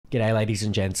G'day ladies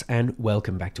and gents, and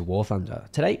welcome back to War Thunder.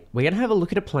 Today we're going to have a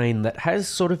look at a plane that has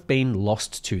sort of been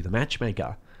lost to the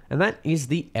matchmaker, and that is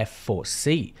the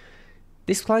F-4C.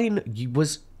 This plane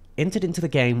was entered into the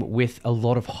game with a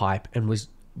lot of hype and was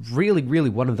really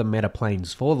one of the meta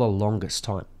planes for the longest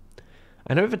time.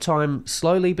 And over time,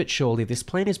 slowly but surely, this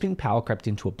plane has been power crept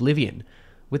into oblivion,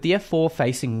 with the F4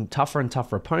 facing tougher and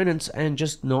tougher opponents and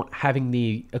just not having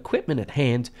the equipment at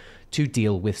hand to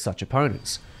deal with such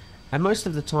opponents. And most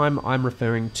of the time I'm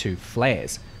referring to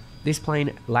flares. This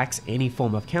plane lacks any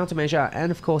form of countermeasure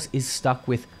and of course is stuck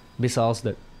with missiles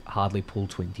that hardly pull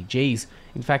 20 Gs.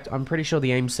 In fact, I'm pretty sure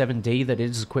the AIM-7D that it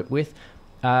is equipped with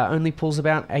only pulls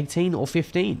about 18 or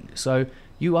 15. So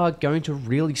you are going to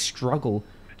really struggle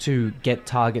to get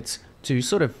targets to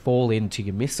sort of fall into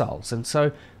your missiles. And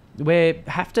so we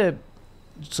have to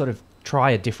sort of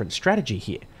try a different strategy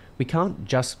here. We can't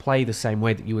just play the same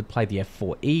way that you would play the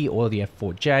F-4E or the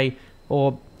F-4J,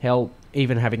 or hell,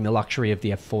 even having the luxury of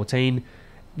the F-14.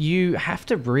 You have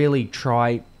to really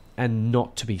try and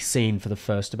not to be seen for the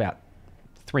first about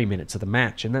 3 minutes of the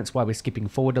match, and that's why we're skipping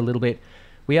forward a little bit.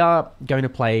 We are going to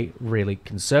play really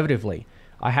conservatively.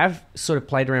 I have sort of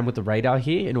played around with the radar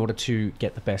here in order to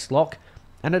get the best lock,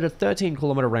 and at a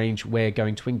 13-kilometer range, we're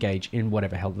going to engage in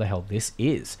whatever the hell this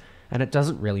is. And it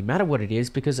doesn't really matter what it is,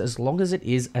 because as long as it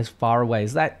is as far away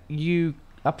as that, you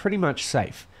are pretty much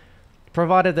safe.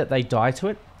 Provided that they die to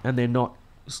it, and they're not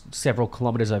several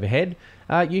kilometers overhead,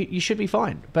 you should be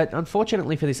fine. But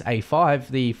unfortunately for this A5,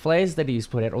 the flares that he's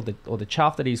put out, or the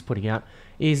chaff that he's putting out,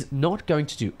 is not going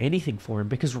to do anything for him,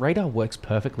 because radar works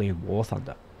perfectly in War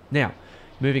Thunder. Now,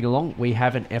 moving along, we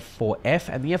have an F4F,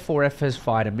 and the F4F has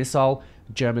fired a missile,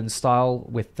 German style,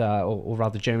 with or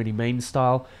rather Germany main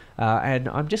style, and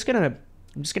I'm just gonna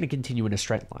continue in a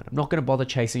straight line. I'm not gonna bother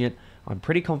chasing it. I'm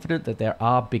pretty confident that there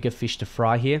are bigger fish to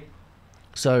fry here,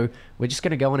 so we're just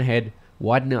gonna go on ahead,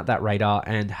 widen out that radar,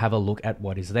 and have a look at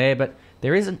what is there. But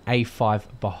there is an A5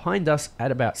 behind us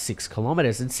at about 6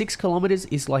 kilometers, and 6 kilometers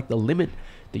is like the limit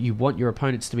that you want your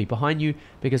opponents to be behind you,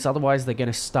 because otherwise they're going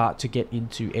to start to get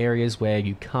into areas where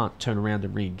you can't turn around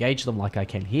and re-engage them like I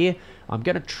can here. I'm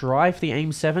going to try for the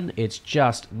AIM-7, it's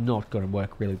just not going to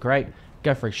work really great.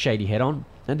 Go for a shady head-on,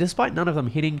 and despite none of them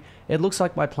hitting, it looks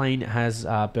like my plane has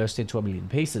burst into a million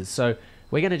pieces. So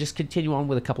we're going to just continue on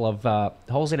with a couple of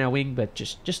holes in our wing, but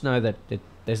just know that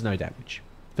there's no damage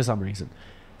for some reason.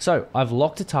 So I've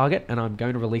locked a target, and I'm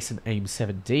going to release an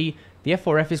AIM-7D. The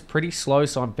F4F is pretty slow,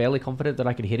 so I'm fairly confident that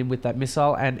I can hit him with that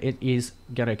missile, and it is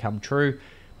going to come true.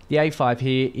 The A5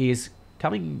 here is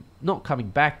not coming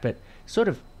back, but sort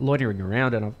of loitering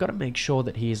around, and I've got to make sure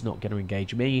that he is not going to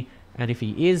engage me. And if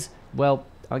he is, well,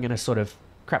 I'm going to sort of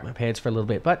crap my pants for a little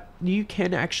bit. But you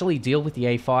can actually deal with the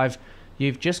A5.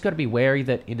 You've just got to be wary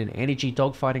that in an energy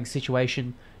dogfighting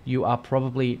situation, you are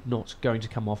probably not going to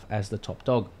come off as the top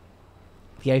dog.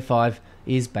 The A5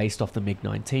 is based off the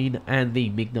MiG-19, and the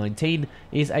MiG-19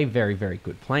 is a very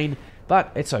good plane,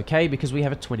 but it's okay because we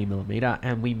have a 20mm,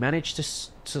 and we managed to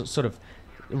sort of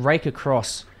rake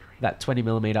across that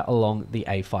 20mm along the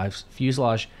A5's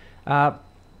fuselage.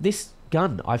 This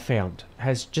gun, I found,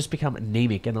 has just become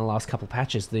anemic in the last couple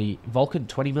patches. The Vulcan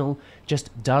 20mm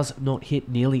just does not hit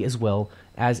nearly as well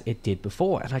as it did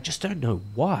before, and I just don't know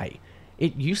why.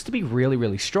 It used to be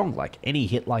really strong, like any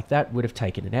hit like that would have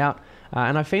taken it out.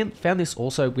 And I found this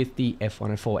also with the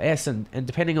F-104S, and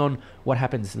depending on what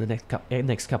happens in the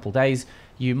next couple days,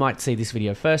 you might see this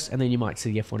video first, and then you might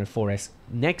see the F-104S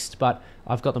next, but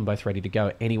I've got them both ready to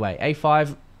go anyway.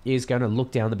 A5 is going to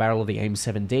look down the barrel of the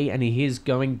AIM-7D, and he is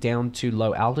going down to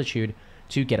low altitude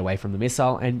to get away from the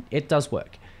missile, and it does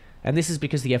work. And this is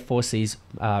because the F-4C's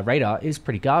radar is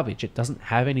pretty garbage. It doesn't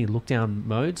have any look-down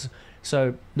modes,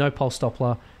 so no pulse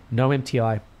Doppler, no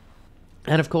MTI.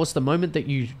 And of course, the moment that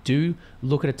you do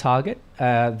look at a target,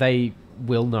 they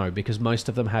will know, because most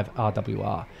of them have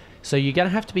RWR. So you're going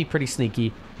to have to be pretty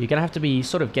sneaky. You're going to have to be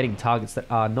sort of getting targets that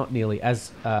are not nearly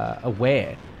as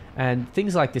aware. And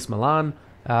things like this Milan,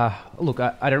 look,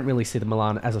 I don't really see the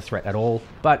Milan as a threat at all,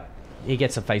 but he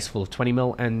gets a face full of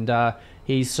 20mm, and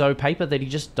he's so paper that he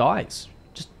just dies.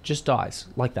 Just dies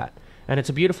like that. And it's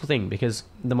a beautiful thing, because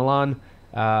the Milan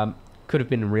could have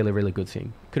been a really good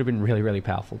thing. Could have been really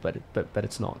powerful, but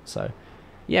it's not. So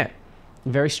yeah,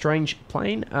 very strange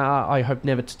plane. I hope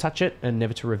never to touch it and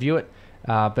never to review it.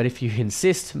 But if you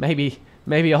insist, maybe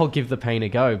I'll give the pain a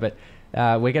go. But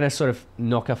we're going to sort of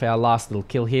knock off our last little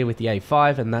kill here with the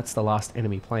A5, and that's the last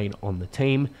enemy plane on the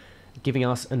team, giving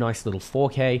us a nice little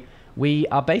 4K. We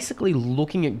are basically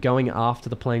looking at going after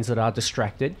the planes that are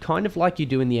distracted, kind of like you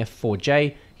do in the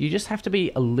F4J. You just have to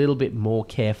be a little bit more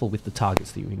careful with the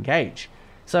targets that you engage.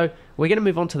 So we're going to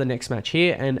move on to the next match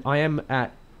here, and I am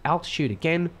at altitude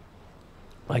again.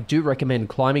 I do recommend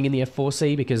climbing in the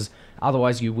F-4C because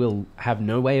otherwise you will have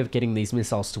no way of getting these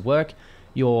missiles to work.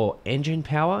 Your engine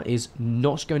power is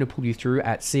not going to pull you through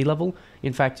at sea level.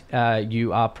 In fact,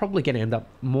 you are probably going to end up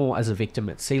more as a victim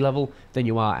at sea level than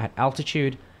you are at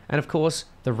altitude. And of course,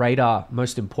 the radar,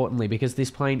 most importantly, because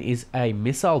this plane is a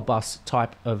missile bus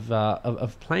type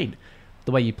of plane.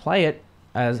 The way you play it,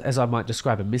 as I might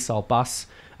describe a missile bus,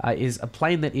 is a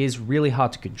plane that is really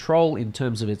hard to control in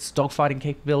terms of its dogfighting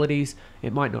capabilities.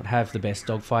 It might not have the best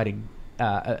dogfighting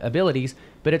abilities,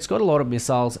 but it's got a lot of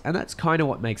missiles, and that's kind of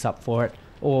what makes up for it,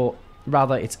 or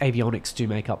rather its avionics do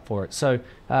make up for it. So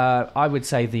I would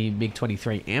say the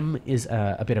MiG-23M is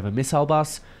a bit of a missile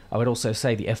bus. I would also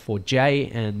say the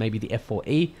F-4J and maybe the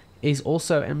F-4E is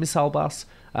also a missile bus,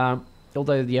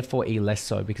 although the F-4E less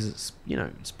so because it's,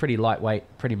 it's pretty lightweight,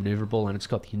 pretty maneuverable, and it's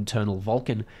got the internal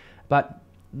Vulcan. But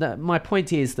my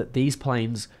point is that these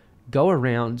planes go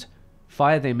around,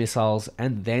 fire their missiles,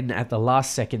 and then at the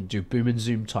last second do boom and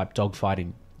zoom type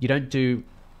dogfighting. You don't do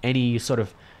any sort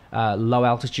of low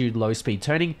altitude, low speed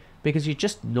turning because you're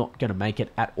just not going to make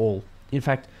it at all. In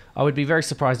fact, I would be very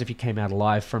surprised if you came out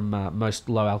alive from most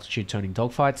low altitude turning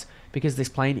dogfights because this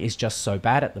plane is just so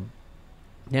bad at them.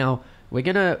 Now we're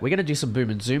gonna do some boom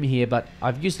and zoom here, but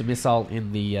I've used a missile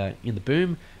in the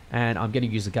boom, and I'm going to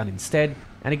use a gun instead.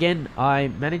 And again, I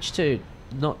managed to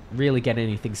not really get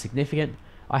anything significant.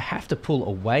 I have to pull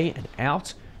away and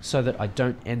out so that I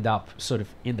don't end up sort of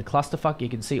in the clusterfuck. You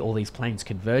can see all these planes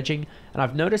converging, and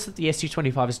I've noticed that the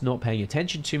Su-25 is not paying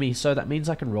attention to me, so that means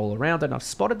I can roll around, and I've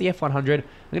spotted the F-100. I'm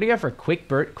going to go for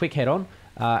a quick head-on,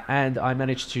 and I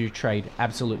managed to trade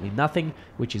absolutely nothing,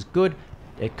 which is good.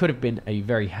 It could have been a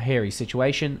very hairy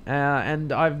situation,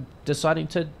 and I'm deciding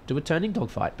to do a turning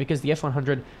dogfight because the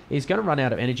F-100 is going to run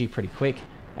out of energy pretty quick,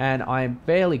 and I'm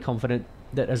fairly confident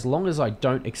that as long as I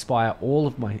don't expire all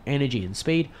of my energy and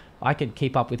speed, I can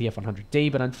keep up with the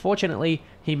F-100D, but unfortunately,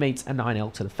 he meets a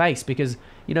 9L to the face because,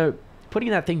 putting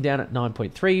that thing down at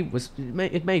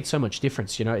 9.3 it made so much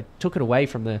difference. It took it away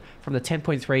from the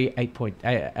 10.3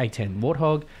 A10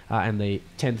 Warthog and the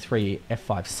 10.3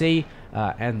 F-5C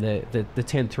and the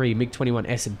 10.3 MiG-21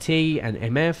 S&T and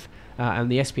MF and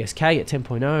the SPSK at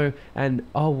 10.0, and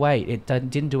oh wait, it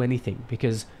didn't do anything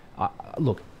because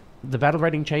look, the battle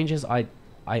rating changes, I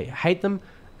hate them,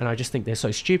 and I just think they're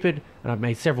so stupid, and I've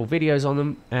made several videos on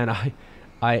them, and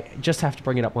I just have to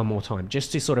bring it up one more time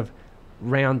just to sort of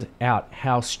round out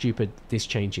how stupid this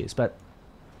change is. But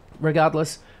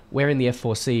regardless, we're in the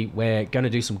F-4C. We're going to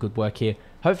do some good work here.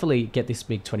 Hopefully get this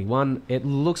MiG-21. It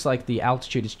looks like the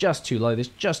altitude is just too low. There's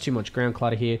just too much ground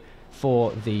clutter here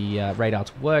for the radar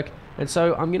to work. And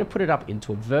so I'm going to put it up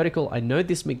into a vertical. I know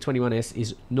this MiG-21S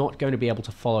is not going to be able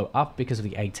to follow up because of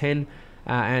the A10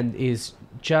 and is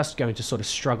just going to sort of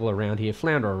struggle around here,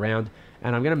 flounder around.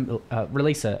 And I'm going to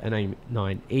release an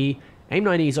AIM-9E.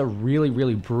 AIM-9Es are really,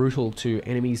 really brutal to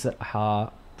enemies that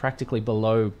are practically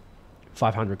below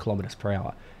 500 kilometers per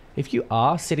hour. If you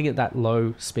are sitting at that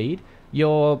low speed,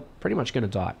 you're pretty much going to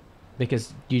die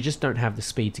because you just don't have the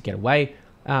speed to get away.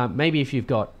 Maybe if you've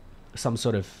got some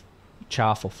sort of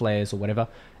chaff or flares or whatever,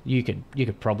 you could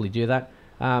probably do that.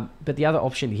 But the other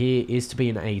option here is to be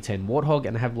an A10 Warthog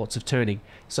and have lots of turning.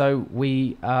 So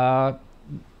we are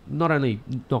not only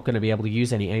not going to be able to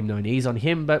use any AIM-9Es on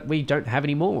him, but we don't have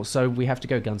any more. So we have to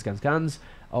go guns, guns, guns,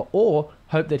 or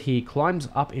hope that he climbs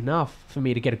up enough for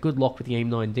me to get a good lock with the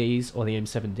AIM-9Ds or the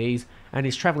AIM-7Ds, and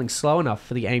is traveling slow enough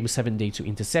for the AIM-7D to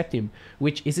intercept him,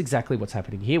 which is exactly what's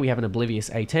happening here. We have an oblivious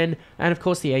A10, and of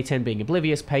course the A10 being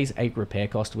oblivious pays a repair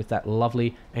cost with that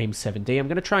lovely AIM-7D. I'm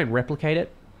going to try and replicate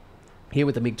it here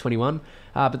with the MiG-21,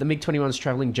 but the MiG-21 is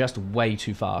traveling just way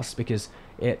too fast because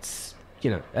it's,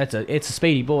 it's a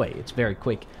speedy boy. It's very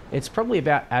quick. It's probably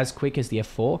about as quick as the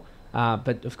F4,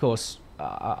 but of course,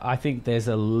 I think there's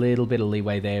a little bit of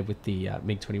leeway there with the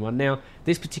MiG-21. Now,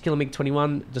 this particular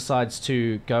MiG-21 decides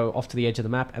to go off to the edge of the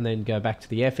map and then go back to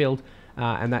the airfield,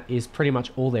 and that is pretty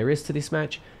much all there is to this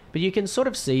match. But you can sort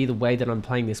of see the way that I'm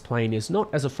playing this plane is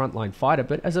not as a frontline fighter,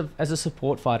 but as a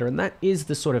support fighter, and that is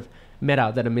the sort of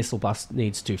meta that a missile bus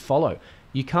needs to follow.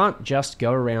 You can't just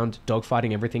go around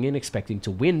dogfighting everything and expecting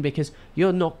to win because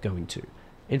you're not going to.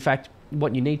 In fact,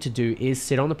 what you need to do is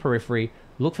sit on the periphery,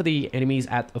 look for the enemies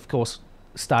at, of course,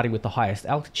 starting with the highest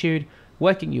altitude,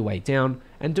 working your way down,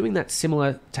 and doing that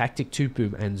similar tactic to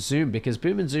boom and zoom, because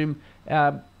boom and zoom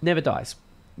never dies.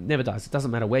 Never dies. It doesn't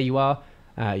matter where you are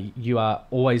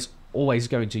always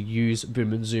going to use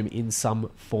boom and zoom in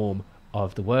some form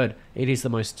of the word. It is the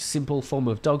most simple form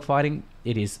of dogfighting.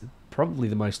 It is probably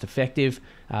the most effective,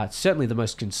 certainly the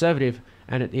most conservative,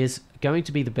 and it is going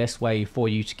to be the best way for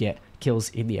you to get kills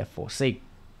in the F-4C.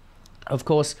 Of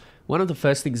course, one of the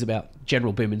first things about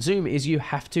general boom and zoom is you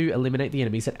have to eliminate the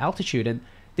enemies at altitude, and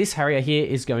this Harrier here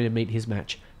is going to meet his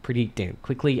match pretty damn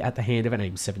quickly at the hand of an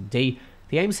AIM-7D.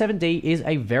 The AIM-7D is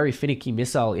a very finicky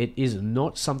missile. It is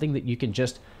not something that you can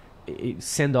just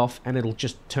send off and it'll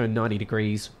just turn 90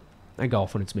 degrees and go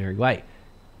off on its merry way.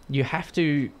 You have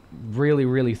to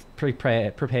really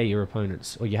prepare your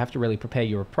opponents, or you have to really prepare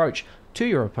your approach to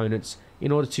your opponents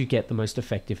in order to get the most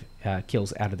effective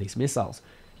kills out of these missiles.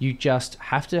 You just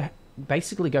have to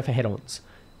basically go for head-ons,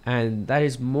 and that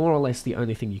is more or less the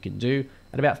only thing you can do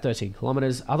at about 13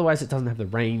 kilometers. Otherwise, it doesn't have the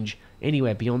range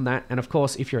anywhere beyond that. And of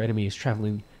course, if your enemy is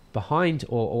traveling behind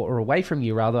or away from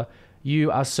you rather,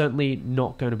 you are certainly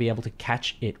not going to be able to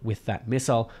catch it with that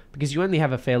missile, because you only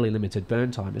have a fairly limited burn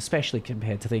time, especially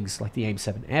compared to things like the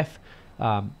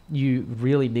AIM-7F. You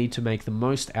really need to make the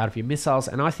most out of your missiles,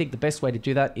 and I think the best way to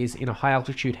do that is in a high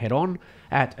altitude head-on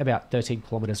at about 13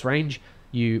 kilometers range.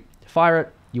 You fire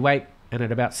it, you wait, and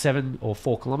at about 7 or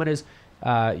 4 kilometers,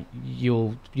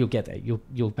 you'll get there.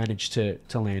 You'll manage to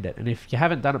land it. And if you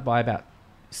haven't done it by about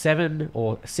 7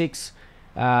 or 6,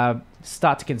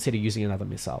 start to consider using another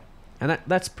missile. And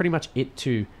that's pretty much it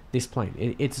to this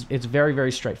plane. It's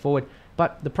very straightforward.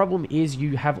 But the problem is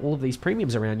you have all of these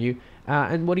premiums around you,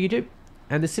 and what do?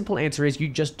 And the simple answer is you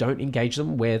just don't engage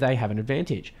them where they have an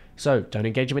advantage. So don't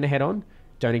engage them in a head-on,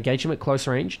 don't engage them at close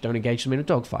range, don't engage them in a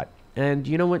dogfight. And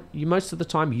you know what? Most of the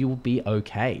time you will be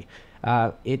okay.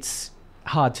 It's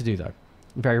hard to do though.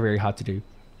 Very hard to do.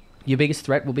 Your biggest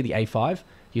threat will be the A5.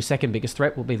 Your second biggest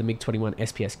threat will be the MiG-21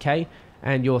 SPSK.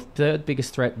 And your third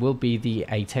biggest threat will be the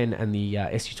A10 and the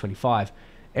Su-25.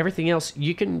 Everything else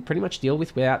you can pretty much deal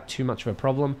with without too much of a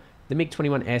problem. The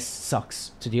MiG-21S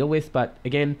sucks to deal with, but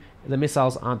again, the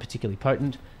missiles aren't particularly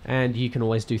potent, and you can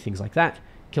always do things like that.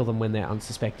 Kill them when they're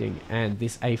unsuspecting. And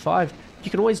this A5,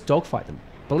 you can always dogfight them.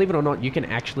 Believe it or not, you can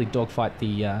actually dogfight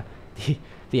the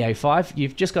A5.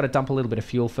 You've just got to dump a little bit of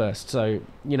fuel first. So,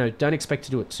 you know, don't expect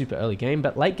to do it super early game,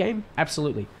 but late game,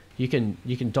 absolutely. You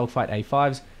can dogfight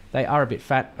A5s. They are a bit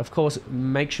fat. Of course,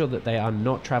 make sure that they are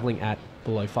not traveling at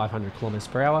below 500 kilometers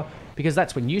per hour, because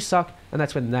that's when you suck, and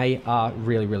that's when they are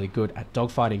really good at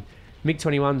dogfighting.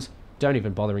 MiG-21s, don't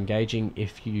even bother engaging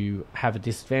if you have a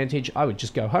disadvantage. I would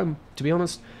just go home, to be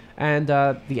honest. And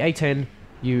the A10,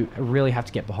 you really have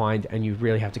to get behind, and you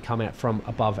really have to come out from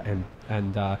above and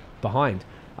behind.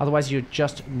 Otherwise, you're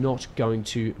just not going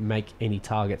to make any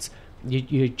targets.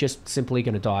 You're just simply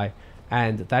going to die,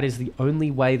 and that is the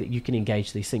only way that you can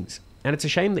engage these things. And it's a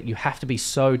shame that you have to be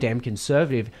so damn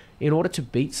conservative in order to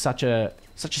beat such a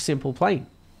simple plane,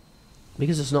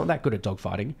 because it's not that good at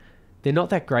dogfighting. They're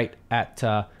not that great at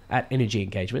energy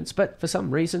engagements, but for some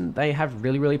reason they have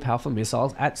really powerful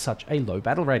missiles at such a low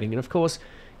battle rating. And of course,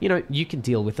 you know, you can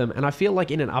deal with them, and I feel like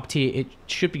in an up tier it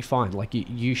should be fine. Like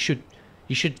you should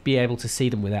be able to see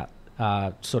them without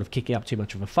sort of kicking up too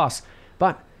much of a fuss.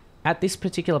 But at this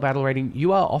particular battle rating,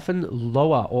 you are often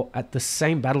lower or at the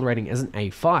same battle rating as an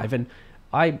A5, and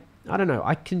I don't know,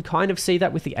 I can kind of see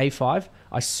that with the A5.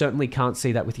 I certainly can't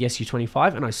see that with the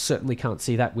Su-25, and I certainly can't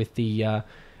see that with the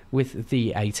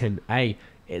A10A.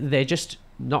 They're just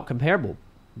not comparable.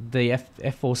 The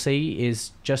F-4C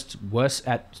is just worse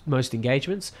at most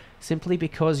engagements, simply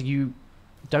because you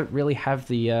don't really have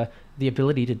the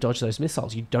ability to dodge those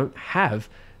missiles. You don't have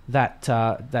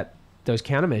those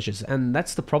countermeasures, and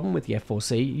that's the problem with the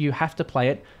F-4C. You have to play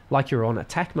it like you're on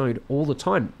attack mode all the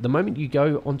time. The moment you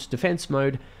go onto defense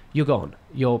mode, you're gone.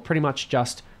 You're pretty much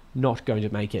just not going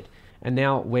to make it. And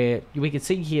now we can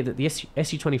see here that the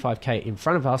Su-25K in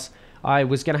front of us, I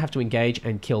was going to have to engage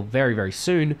and kill very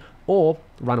soon, or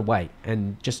run away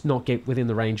and just not get within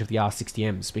the range of the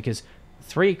R60Ms, because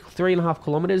 3.5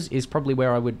 kilometers is probably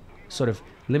where I would sort of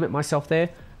limit myself there,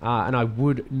 and I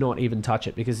would not even touch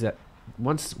it, because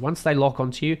once they lock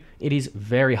onto you, it is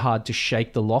very hard to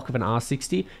shake the lock of an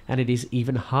R60, and it is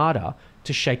even harder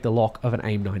to shake the lock of an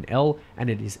AIM-9L, and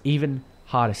it is even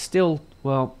harder still,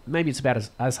 well, maybe it's about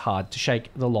as hard to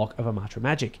shake the lock of a Matra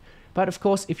Magic. But of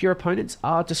course, if your opponents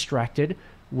are distracted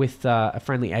with a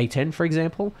friendly A10, for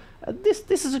example,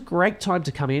 this is a great time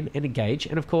to come in and engage.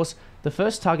 And of course, the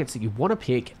first targets that you want to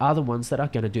pick are the ones that are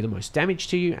going to do the most damage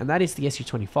to you, and that is the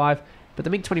Su-25. But the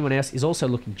MiG-21S is also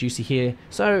looking juicy here,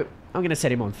 so I'm going to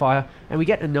set him on fire, and we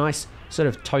get a nice sort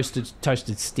of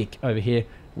toasted stick over here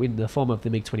in the form of the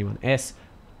MiG-21S.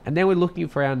 And then we're looking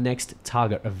for our next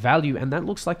target of value, and that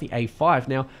looks like the A5.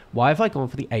 Now, why have I gone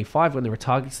for the A5 when there are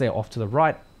targets there off to the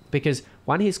right? Because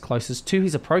 1, he's closest, 2,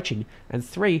 he's approaching, and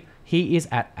 3, he is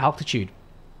at altitude.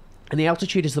 And the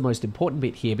altitude is the most important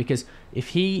bit here, because if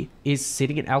he is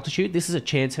sitting at altitude, this is a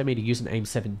chance for me to use an AIM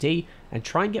 7D and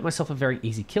try and get myself a very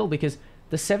easy kill, because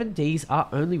the 7Ds are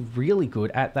only really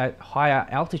good at that higher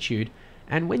altitude.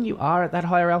 And when you are at that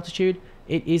higher altitude,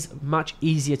 it is much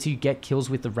easier to get kills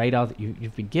with the radar that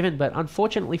you've been given. But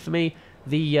unfortunately for me,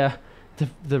 the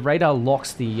radar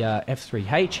locks the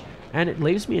F3H, and it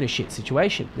leaves me in a shit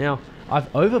situation. Now,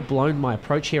 I've overblown my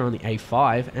approach here on the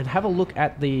A5, and have a look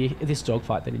at this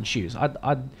dogfight that ensues.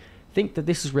 I think that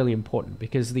this is really important,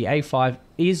 because the A5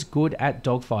 is good at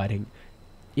dogfighting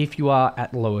if you are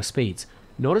at lower speeds.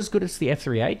 Not as good as the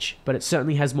F3H, but it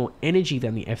certainly has more energy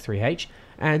than the F3H.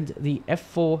 And the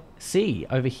F-4C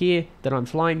over here that I'm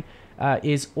flying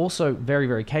is also very,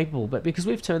 very capable. But because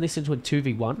we've turned this into a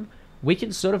 2v1, we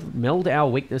can sort of meld our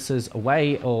weaknesses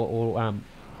away, or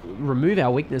remove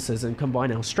our weaknesses and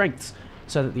combine our strengths,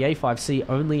 so that the A5C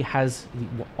only has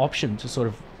the option to sort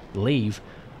of leave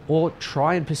or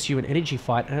try and pursue an energy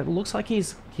fight. And it looks like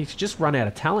he's just run out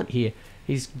of talent here.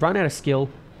 He's run out of skill,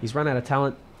 he's run out of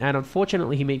talent, and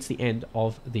unfortunately he meets the end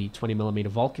of the 20mm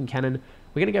Vulcan cannon.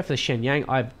 We're going to go for the Shenyang.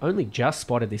 I've only just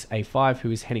spotted this A5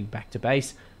 who is heading back to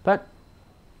base, but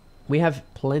we have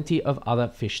plenty of other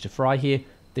fish to fry here.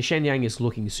 The Shenyang is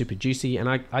looking super juicy, and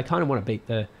I kind of want to beat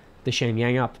the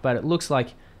Shenyang up, but it looks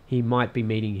like he might be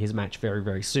meeting his match very,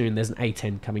 very soon. There's an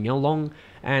A10 coming along,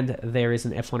 and there is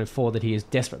an F104 that he is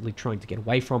desperately trying to get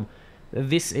away from.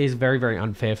 This is very, very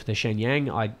unfair for the Shenyang.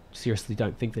 I seriously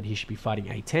don't think that he should be fighting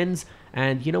A10s,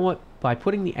 and you know what? By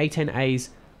putting the A10As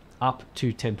up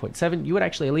to 10.7, you would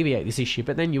actually alleviate this issue,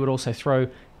 but then you would also throw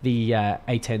the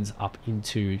A10s up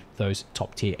into those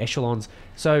top tier echelons.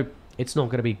 So it's not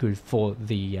going to be good for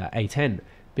the A10,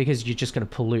 because you're just going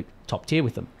to pollute top tier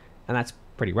with them, and that's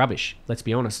pretty rubbish, let's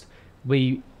be honest.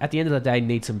 We, at the end of the day,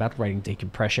 need some battle rating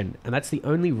decompression, and that's the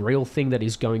only real thing that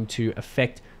is going to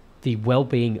affect the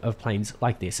well-being of planes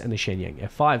like this and the Shenyang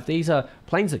F5. These are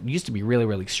planes that used to be really,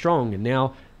 really strong, and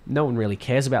now no one really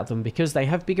cares about them because they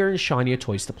have bigger and shinier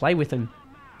toys to play with, and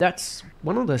that's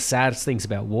one of the saddest things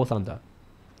about War Thunder.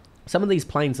 Some of these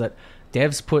planes that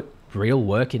devs put real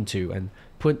work into and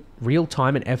put real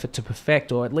time and effort to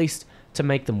perfect, or at least to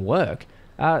make them work,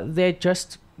 they're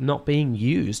just not being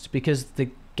used because the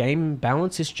game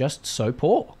balance is just so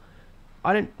poor.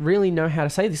 I don't really know how to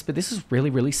say this, but this is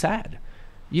really, really sad.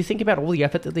 You think about all the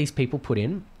effort that these people put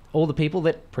in, all the people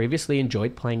that previously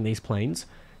enjoyed playing these planes,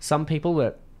 some people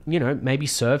that, you know, maybe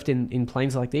served in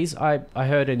planes like these. I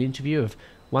heard an interview of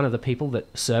one of the people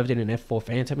that served in an F4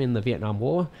 Phantom in the Vietnam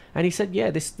War, and he said, yeah,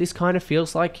 this kind of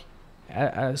feels like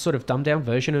a sort of dumbed down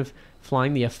version of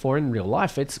flying the F4 in real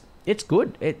life. It's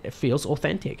good. It feels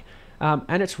authentic.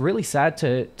 And it's really sad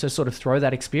to sort of throw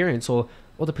that experience or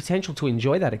the potential to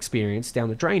enjoy that experience down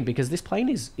the drain, because this plane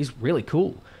is really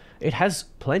cool. It has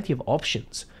plenty of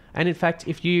options. And in fact,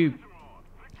 if you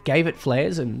gave it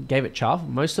flares and gave it chaff,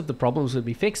 most of the problems would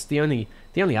be fixed. The only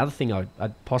other thing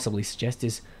I'd possibly suggest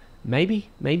is maybe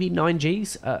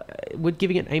 9Gs. Would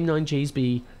giving it AIM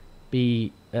 9Gs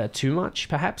be too much,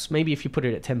 perhaps? Maybe if you put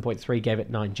it at 10.3, gave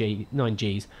it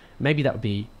 9Gs, maybe that would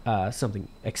be something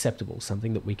acceptable,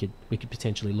 something that we could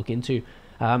potentially look into.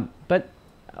 But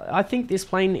I think this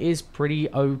plane is pretty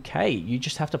okay. You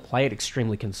just have to play it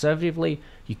extremely conservatively.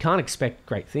 You can't expect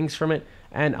great things from it,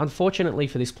 and unfortunately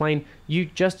for this plane, you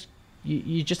just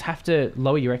have to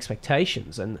lower your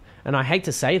expectations. And I hate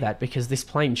to say that, because this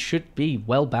plane should be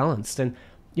well balanced. And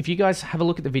if you guys have a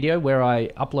look at the video where I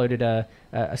uploaded a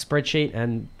spreadsheet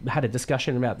and had a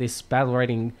discussion about this battle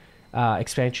rating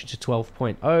expansion to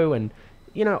 12.0, and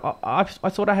you know, I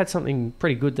thought I had something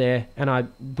pretty good there, and I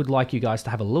would like you guys to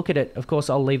have a look at it. Of course,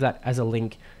 I'll leave that as a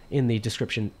link in the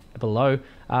description below,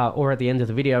 or at the end of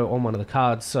the video on one of the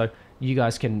cards, so you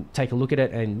guys can take a look at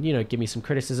it and, you know, give me some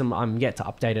criticism. I'm yet to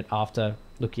update it after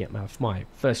looking at my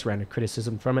first round of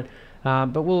criticism from it,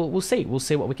 but we'll see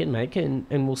what we can make,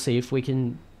 and we'll see if we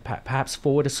can perhaps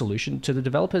forward a solution to the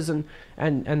developers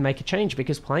and make a change,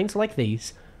 because planes like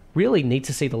these really need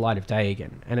to see the light of day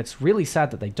again. And it's really sad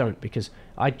that they don't, because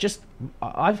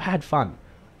I've had fun.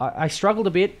 I struggled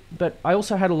a bit, but I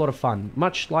also had a lot of fun,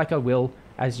 much like I will,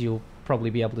 as you'll probably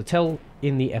be able to tell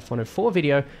in the F104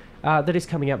 video that is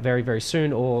coming out very, very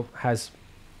soon, or has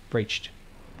reached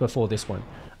before this one.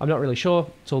 I'm not really sure.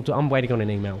 I'm waiting on an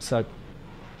email. So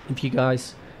if you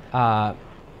guys,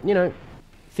 you know,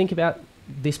 think about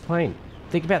this plane.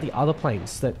 Think about the other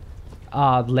planes that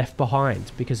are left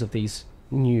behind because of these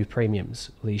new premiums,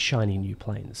 these shiny new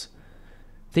planes.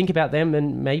 Think about them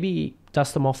and maybe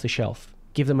dust them off the shelf.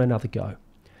 Give them another go.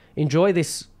 Enjoy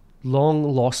this long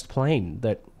lost plane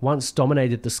that once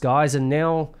dominated the skies and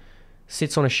now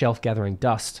sits on a shelf gathering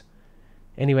dust.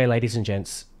 Anyway, ladies and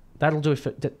gents, that'll do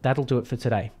it for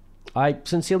today. I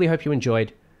sincerely hope you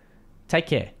enjoyed. Take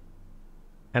care,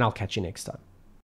 and I'll catch you next time.